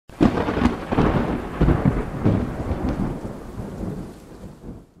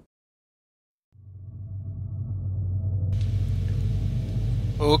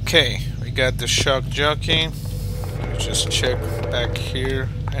Okay, we got the shock jockey. Let's just check back here.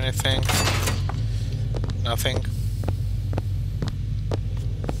 Anything? Nothing.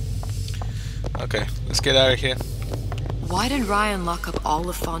 Okay, let's get out of here. Why did Ryan lock up all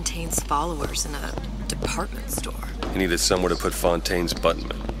of Fontaine's followers in a department store? He needed somewhere to put Fontaine's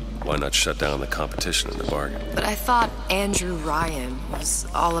buttonman. Why not shut down the competition in the bargain? But I thought Andrew Ryan was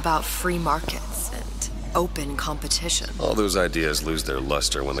all about free markets and open competition. All those ideas lose their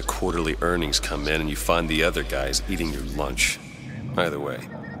luster when the quarterly earnings come in and you find the other guys eating your lunch. Either way,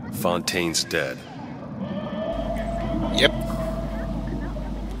 Fontaine's dead. Yep.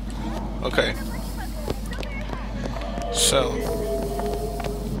 Okay. So,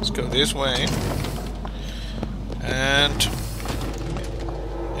 let's go this way. And,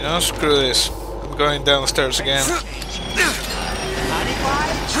 you know, screw this. I'm going downstairs again.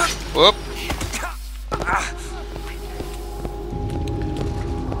 Whoop.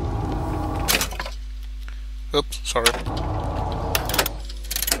 Oops, sorry.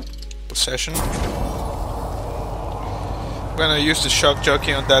 Possession. I'm gonna use the shock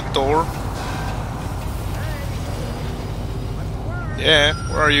jockey on that door. Yeah,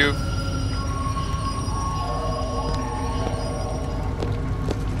 where are you?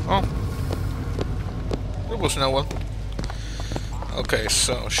 Oh. There was no one. Okay,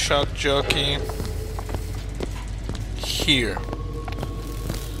 so shock jockey here.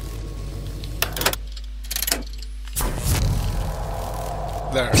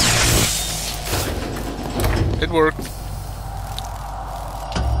 There. It worked.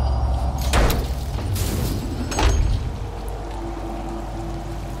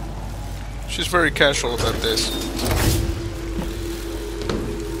 She's very casual about this.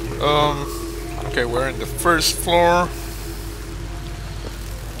 Okay, we're in the first floor.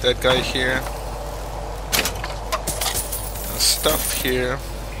 That guy here. Stuff here.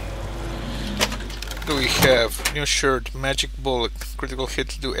 What do we have? New shirt, magic bullet, critical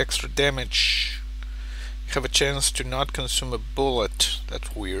hits do extra damage. You have a chance to not consume a bullet.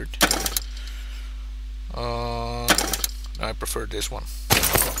 That's weird. I prefer this one.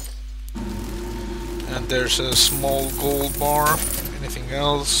 And there's a small gold bar. Anything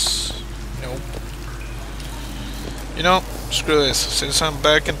else? Nope. You know, screw this. Since I'm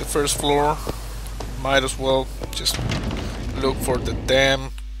back in the first floor, might as well just look for the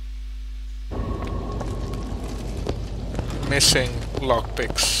damn missing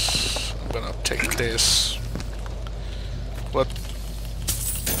lockpicks. I'm gonna take this. What?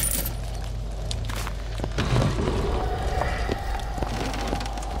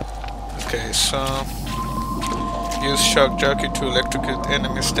 Okay, so use shock jockey to electrocute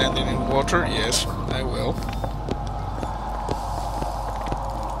enemies standing in water. Yes, I will.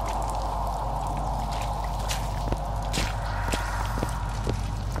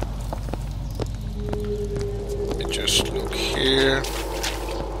 Let me just look here.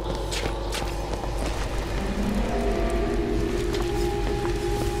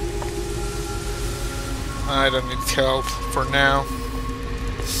 I don't need help for now.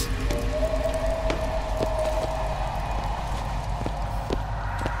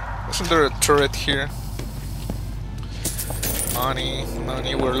 Isn't there a turret here? Money,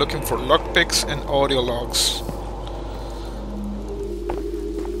 money. We're looking for lockpicks and audio logs.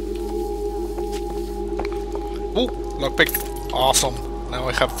 Oh, lockpick. Awesome. Now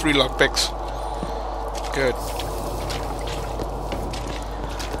I have 3 lockpicks. Good.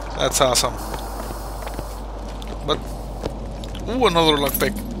 That's awesome. But, ooh, another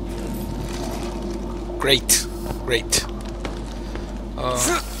lockpick. Great, great.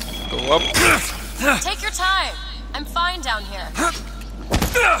 Go up. Take your time. I'm fine down here.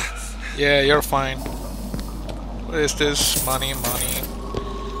 Yeah, you're fine. What is this? Money, money.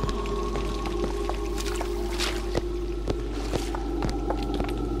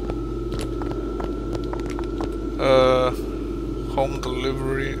 Home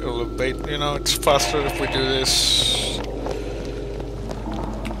delivery, elevate. You know, it's faster if we do this.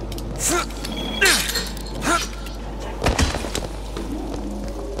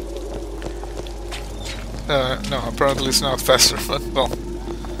 No, apparently it's not faster, but well.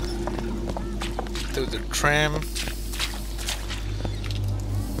 Do the tram.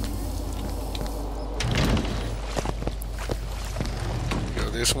 Go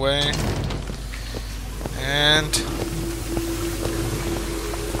this way. And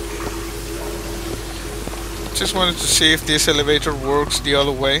just wanted to see if this elevator works the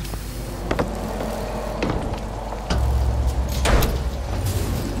other way.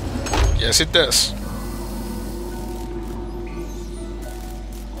 Yes, it does.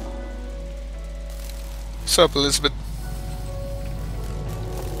 What's up, Elizabeth?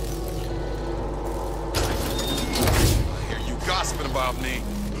 about me.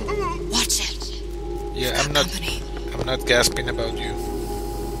 Watch it. Yeah, Got I'm not. company. I'm not gasping about you.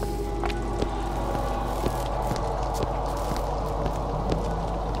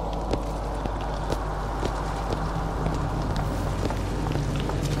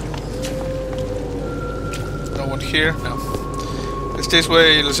 No one here? No. It's this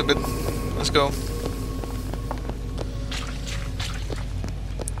way, Elizabeth. Let's go.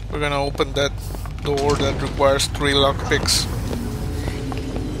 We're gonna open that door that requires 3 lockpicks.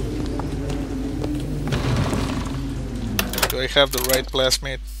 Do I have the right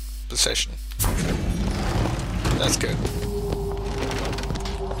plasmid? Possession. That's good.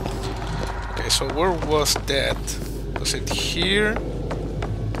 Okay, so where was that? Was it here?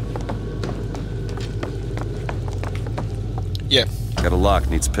 Yeah. Got a lock,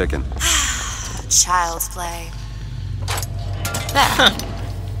 needs picking. Child's play. There.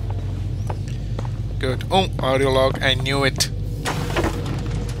 Good. Oh, audio log. I knew it.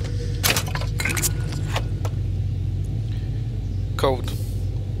 Code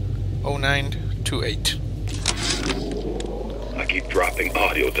 0928. I keep dropping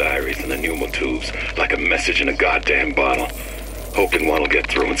audio diaries in the pneumo tubes like a message in a goddamn bottle, hoping one will get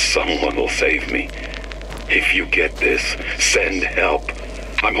through and someone will save me. If you get this, send help.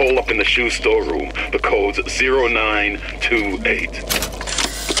 I'm holed up in the shoe store room. The code's 0928.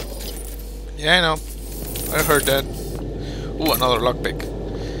 Yeah, I know. I heard that. Ooh, another lockpick.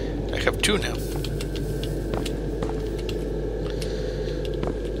 I have 2 now.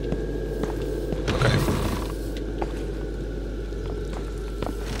 Okay.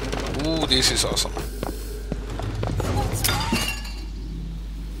 Ooh, this is awesome.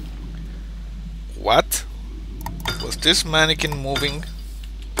 What? Was this mannequin moving?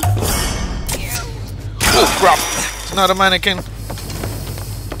 Oh crap! It's not a mannequin.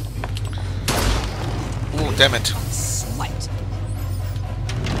 Oh damn it!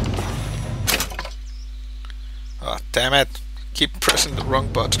 Ah, damn it! Keep pressing the wrong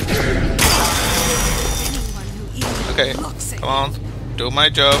button. Okay, come on, do my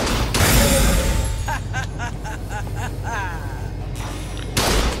job.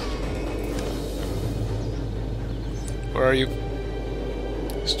 Where are you?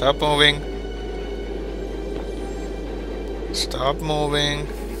 Stop moving. Stop moving.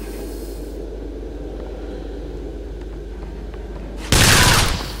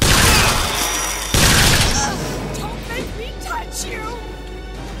 Don't make me touch you.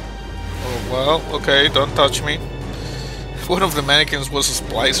 Oh well, okay, don't touch me. One of the mannequins was a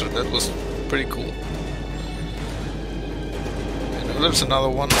splicer, that was pretty cool. And there's another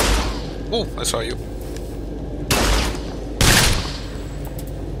one. Oh, I saw you.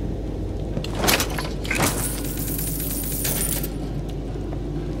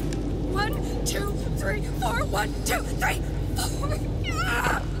 One, two, three, four.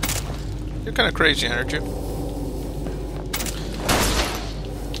 Yeah. You're kind of crazy, aren't you?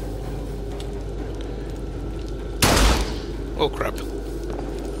 Oh crap.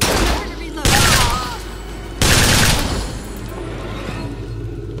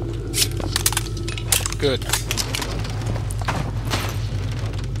 Good.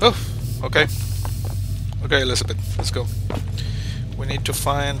 Oh, okay. Okay, Elizabeth, let's go. We need to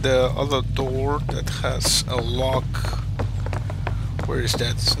find the other door that has a lock. Where is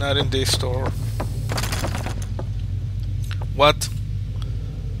that? It's not in this door. What?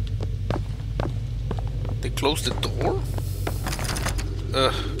 They closed the door?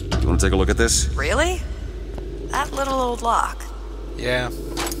 Ugh. You want to take a look at this? Really? That little old lock. Yeah.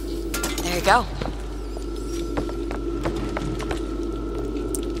 There you go.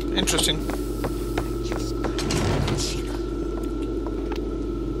 Interesting.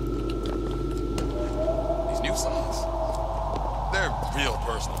 These new songs, they're real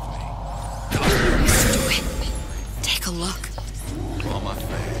personal to me. Let's do it. Take a look. For all my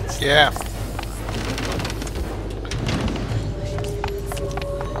fans. Yeah.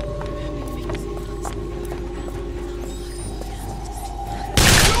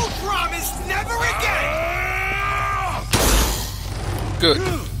 You promised never again! Good.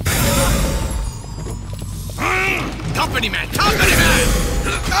 Company man! Company man!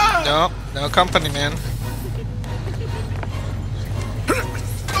 No, no company, man.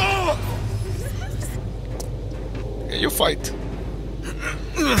 Yeah, you fight.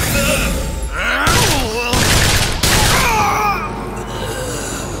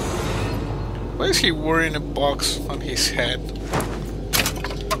 Why is he wearing a box on his head?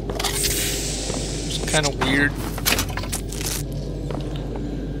 It's kind of weird.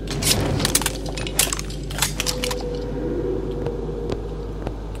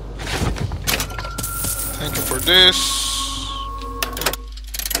 Thank you for this.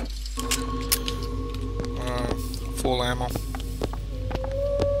 Full ammo.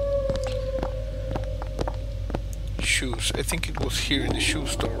 Shoes. I think it was here in the shoe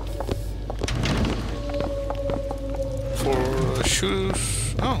store. For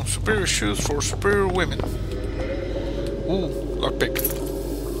shoes. Oh, superior shoes for superior women. Ooh, lockpick.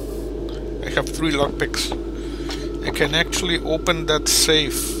 I have 3 lockpicks. I can actually open that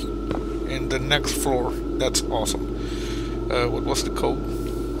safe in the next floor. That's awesome. What was the code?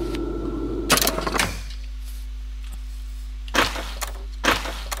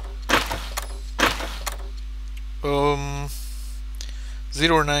 Um,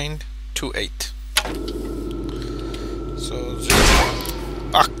 0928. So 0.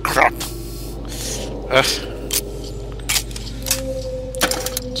 Ah, crap.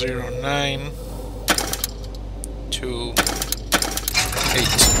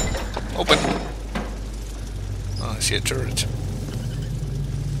 0928. Open. Oh, I see a turret.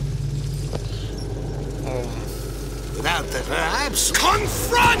 Without the perhaps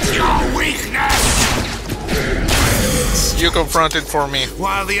confront your weakness! You confront it for me.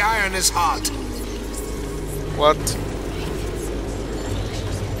 While the iron is hot. What?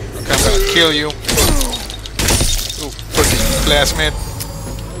 Okay, I'm gonna kill you. Ooh, freaking plasmid.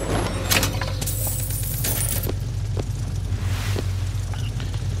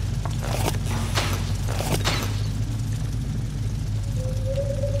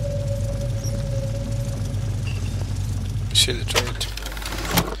 See the turret.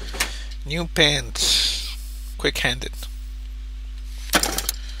 New pants. Quick-handed.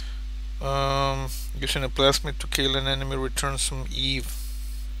 Using a plasmid to kill an enemy returns some Eve.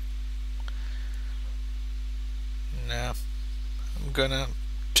 Nah. I'm gonna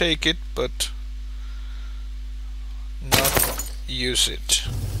take it, but not use it.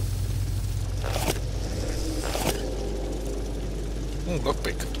 Ooh,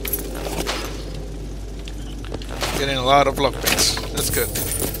 lockpick. Getting a lot of lockpicks. That's good.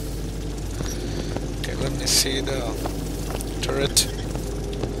 Okay, let me see the turret.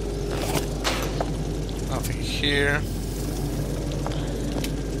 Nothing here.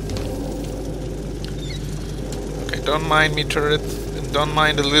 Okay, don't mind me, turret. And don't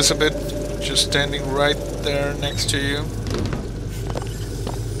mind Elizabeth. Just standing right there next to you.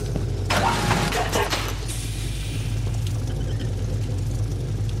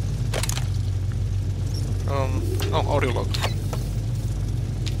 Oh, audio log.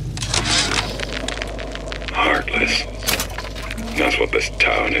 Heartless. That's what this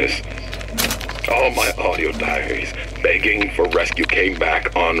town is. All my audio diaries begging for rescue came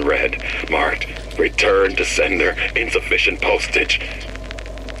back unread, marked return to sender, insufficient postage.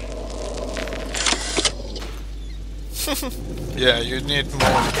 Yeah, you need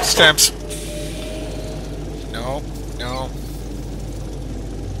more stamps. No, no.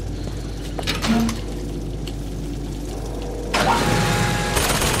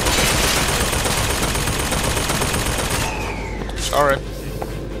 Alright.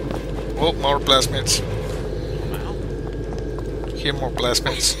 Oh, more plasmids. Here, more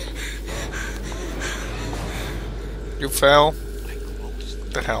plasmids. You fell?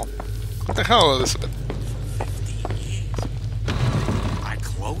 What the hell? What the hell, Elizabeth? I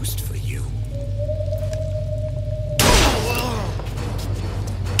closed for you.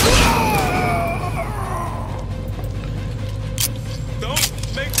 Don't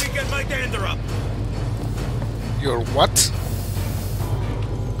make me get my dander up. Your what?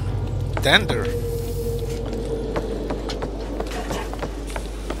 Dander.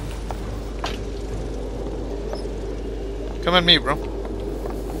 Come at me, bro.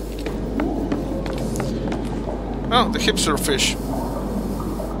 Oh, the hipster fish.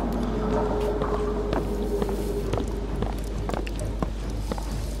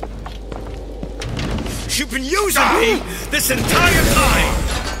 You've been using me this entire time.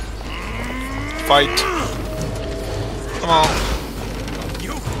 Fight. Come on.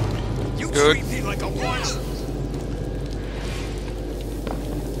 You Good. treat me like a one.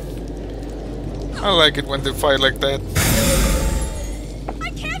 I like it when they fight like that. I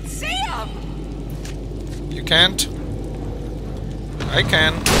can't see him! You can't? I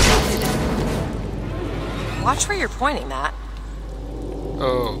can. Watch where you're pointing that.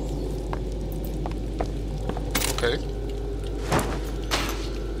 Oh. Okay.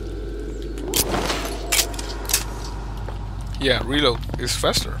 Yeah, reload is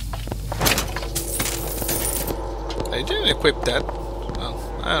faster. I didn't equip that. Well,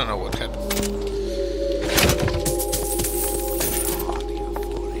 I don't know what happened.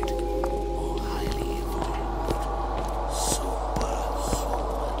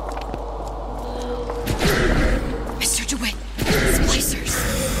 Mr. DeWitt, splicers.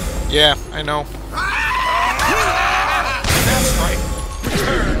 Yeah, I know.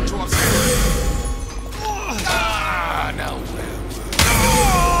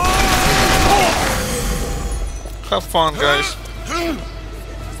 have fun, guys.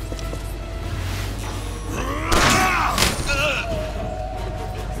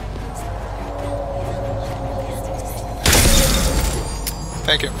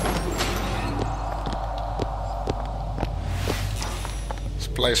 Thank you.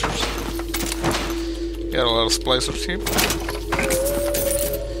 Splicers. Got a lot of splicers here.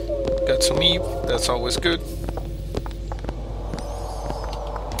 Got some Eve, that's always good.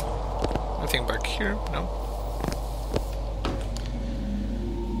 Nothing back here, no.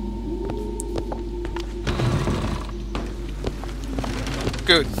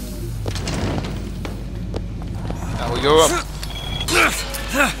 Good. Now we go up.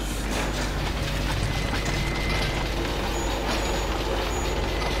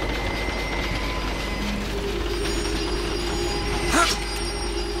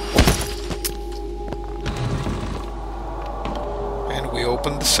 And we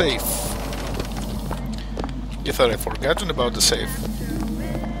open the safe. You thought I'd forgotten about the safe.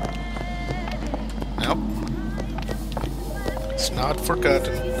 Nope. It's not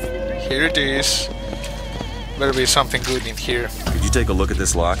forgotten. Here it is. Better be something good in here. Could you take a look at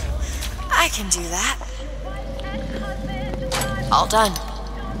this lock? I can do that. All done.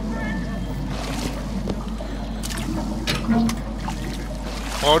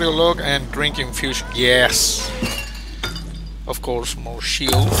 Audio log and drink infusion. Yes. Of course, more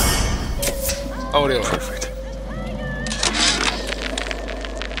shield. Audio log. Perfect.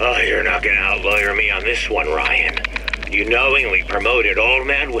 Oh, you're not gonna outlawyer me on this one, Ryan. You knowingly promoted Old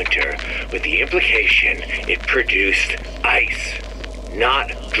Man Winter with the implication it produced ice, not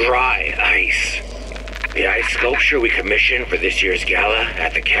dry ice. The ice sculpture we commissioned for this year's gala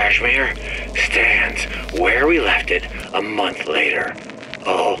at the Kashmir stands where we left it a month later.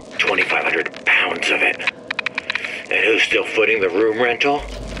 All 2,500 pounds of it. And who's still footing the room rental?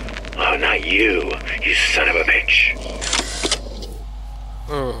 Oh, not you, you son of a bitch.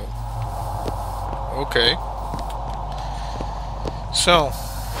 Oh. Okay. So,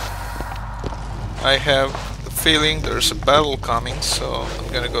 I have the feeling there's a battle coming, so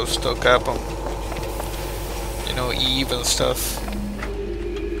I'm gonna go stock up on, you know, Eve and stuff.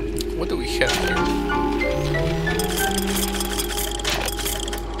 What do we have here?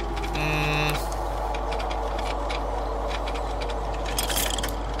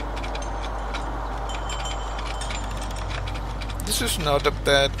 This is not a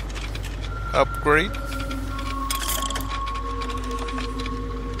bad upgrade.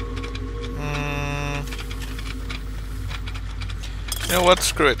 You know what?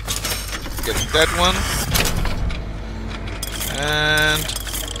 Screw it. Get that one. And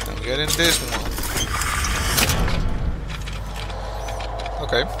I'm getting this one.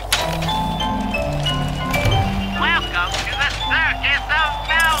 Okay. Welcome to the circus of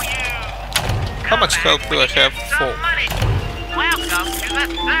value. How much health do I have? Full. Welcome to the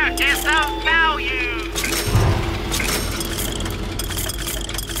circus of value.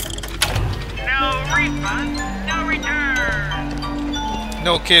 No refund, no return.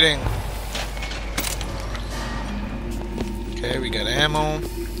 No kidding. Okay, we got ammo,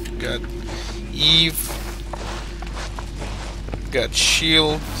 got Eve, got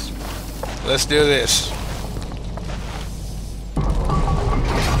shield. Let's do this.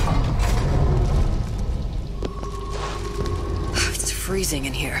 It's freezing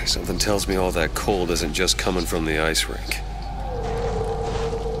in here. Something tells me all that cold isn't just coming from the ice rink.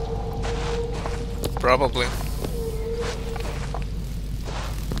 Probably.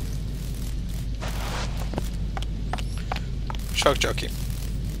 Shock jockey.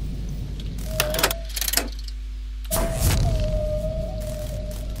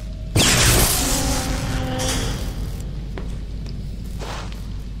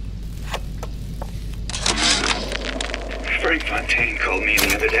 Frank Fontaine called me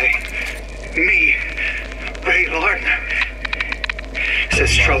the other day. Me, Ray Larden.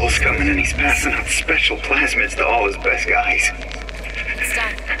 Says trouble's coming and he's passing out special plasmids to all his best guys. It's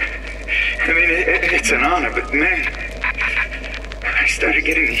done. I mean, it's an honor, but man, I started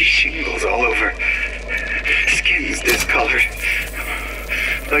getting these shingles all over. Skin's discolored.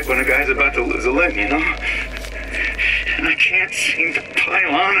 Like when a guy's about to lose a limb, you know? And I can't seem to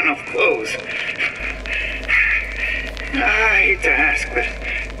pile on enough clothes. I hate to ask, but...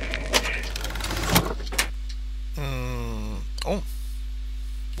 Oh.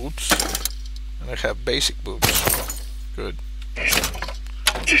 Boots. And I have basic boots. Good. Is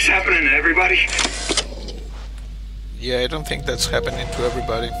this happening to everybody? Yeah, I don't think that's happening to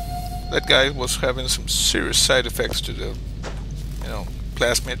everybody. That guy was having some serious side effects to the, you know,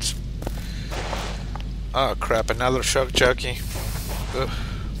 plasmids. Oh crap, another shock jockey. Ugh.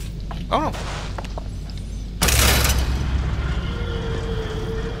 Oh.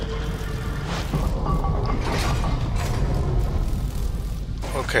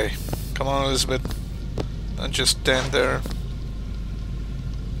 Okay, come on, Elizabeth. Don't just stand there.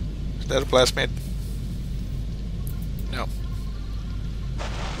 Is that a plasmid? No.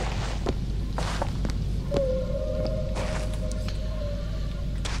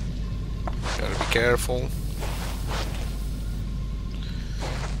 Gotta be careful.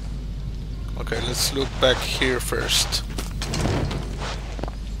 Okay, let's look back here first.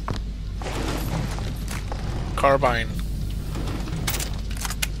 Carbine.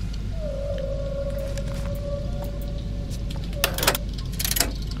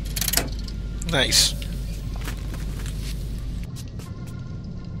 Nice.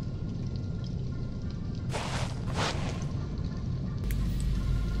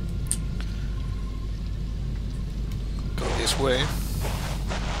 Go this way.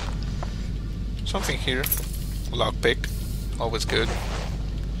 Something here. Lockpick. Always good.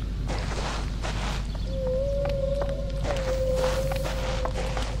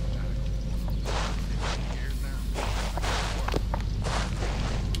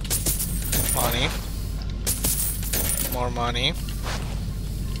 Money. More money.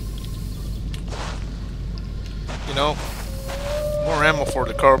 You know, more ammo for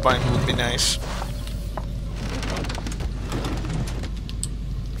the carbine would be nice.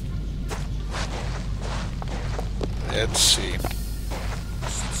 Let's see.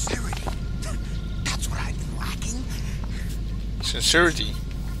 Sincerity. That's what I've been lacking. Sincerity.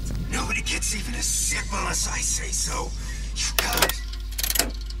 Nobody gets even a sip unless I say so. You got it.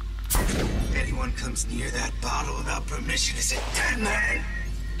 If anyone comes near that bottle without permission is a dead man.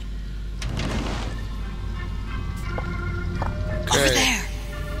 Over Okay. there.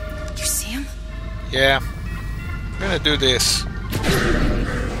 You see him? Yeah. I'm gonna do this.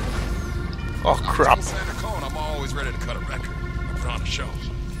 Oh crap. I'm always ready to cut a record. I put on a show.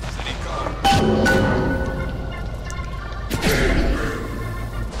 City call.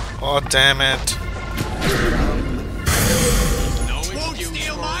 Oh damn it. Won't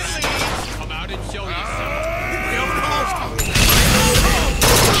steal my lead. Come out and show yourself.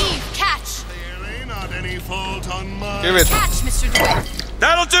 Eve, catch! There ain't not any fault on mine. Give it. Catch, Mr. DeWitt.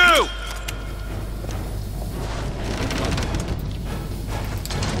 That'll do!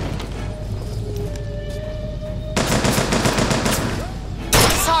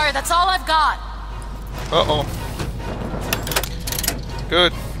 Sorry, that's all I've got. Uh-oh.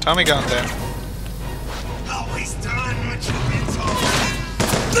 Good. Tommy gun there. Always done what you've been told.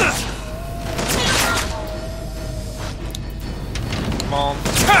 Come on.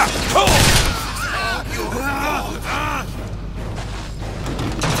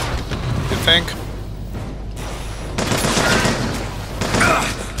 You think?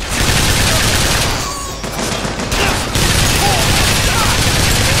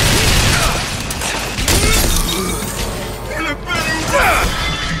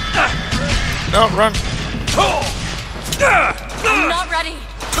 No, run. I'm not ready.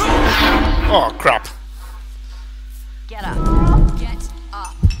 Oh, crap. Get up. Get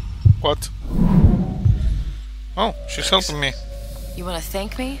up. What? Oh, she's helping me. You want to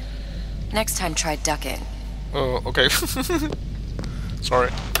thank me? Next time, try ducking. Oh, okay. Sorry.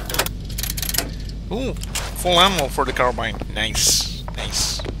 Ooh, full ammo for the carbine. Nice.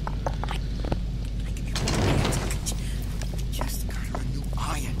 Nice. Just got her a new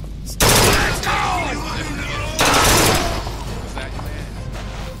iron. Was that your man?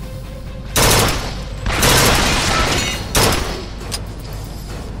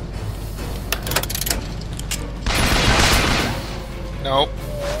 No.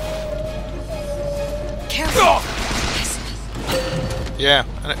 Careful. Yeah,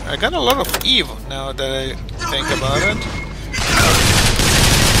 and I got a lot of Eve now that I think about it.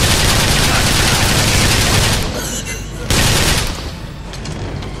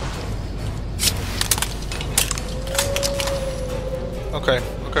 Okay,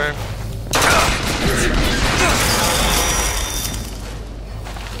 okay.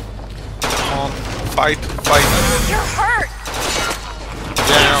 Come on, fight, fight. You're hurt.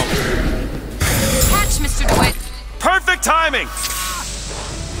 Down. Catch, Mr. DeWitt. Perfect timing!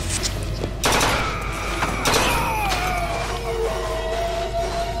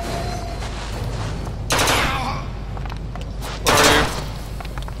 Where are you?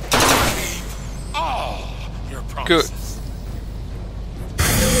 Your promise. Good.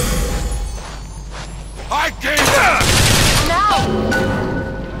 I gave Now.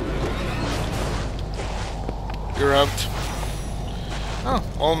 You're out. Oh,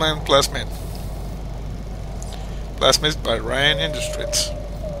 all-man plasmid. Plasmid by Ryan Industries.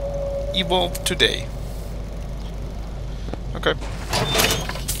 Evolved today. Okay.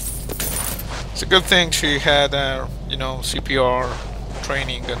 It's a good thing she had, you know, CPR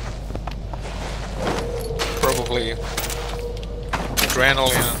training and probably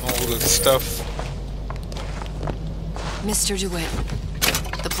adrenaline and all that stuff. Mr. DeWitt,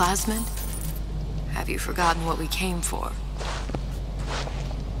 the plasmid? Have you forgotten what we came for?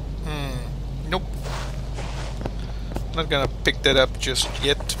 Nope. Not gonna pick that up just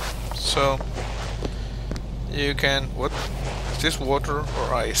yet. So you can... what? Is this water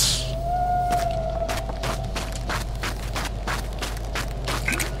or ice?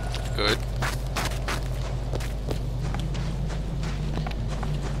 Good.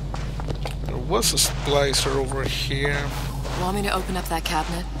 There was a splicer over here. Want me to open up that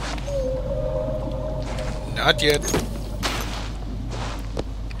cabinet? Not yet.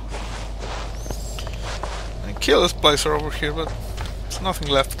 I killed a splicer over here, but there's nothing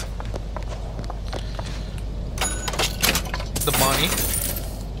left. The money.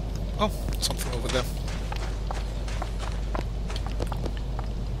 Oh, something over there.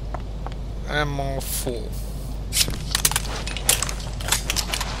 Ammo full.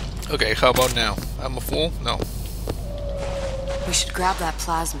 Okay, how about now? Ammo full? No. We should grab that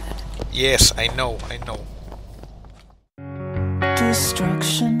plasmid. Yes, I know, I know.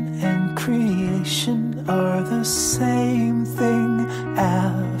 Destruction and creation are the same thing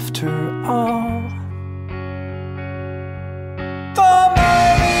after all.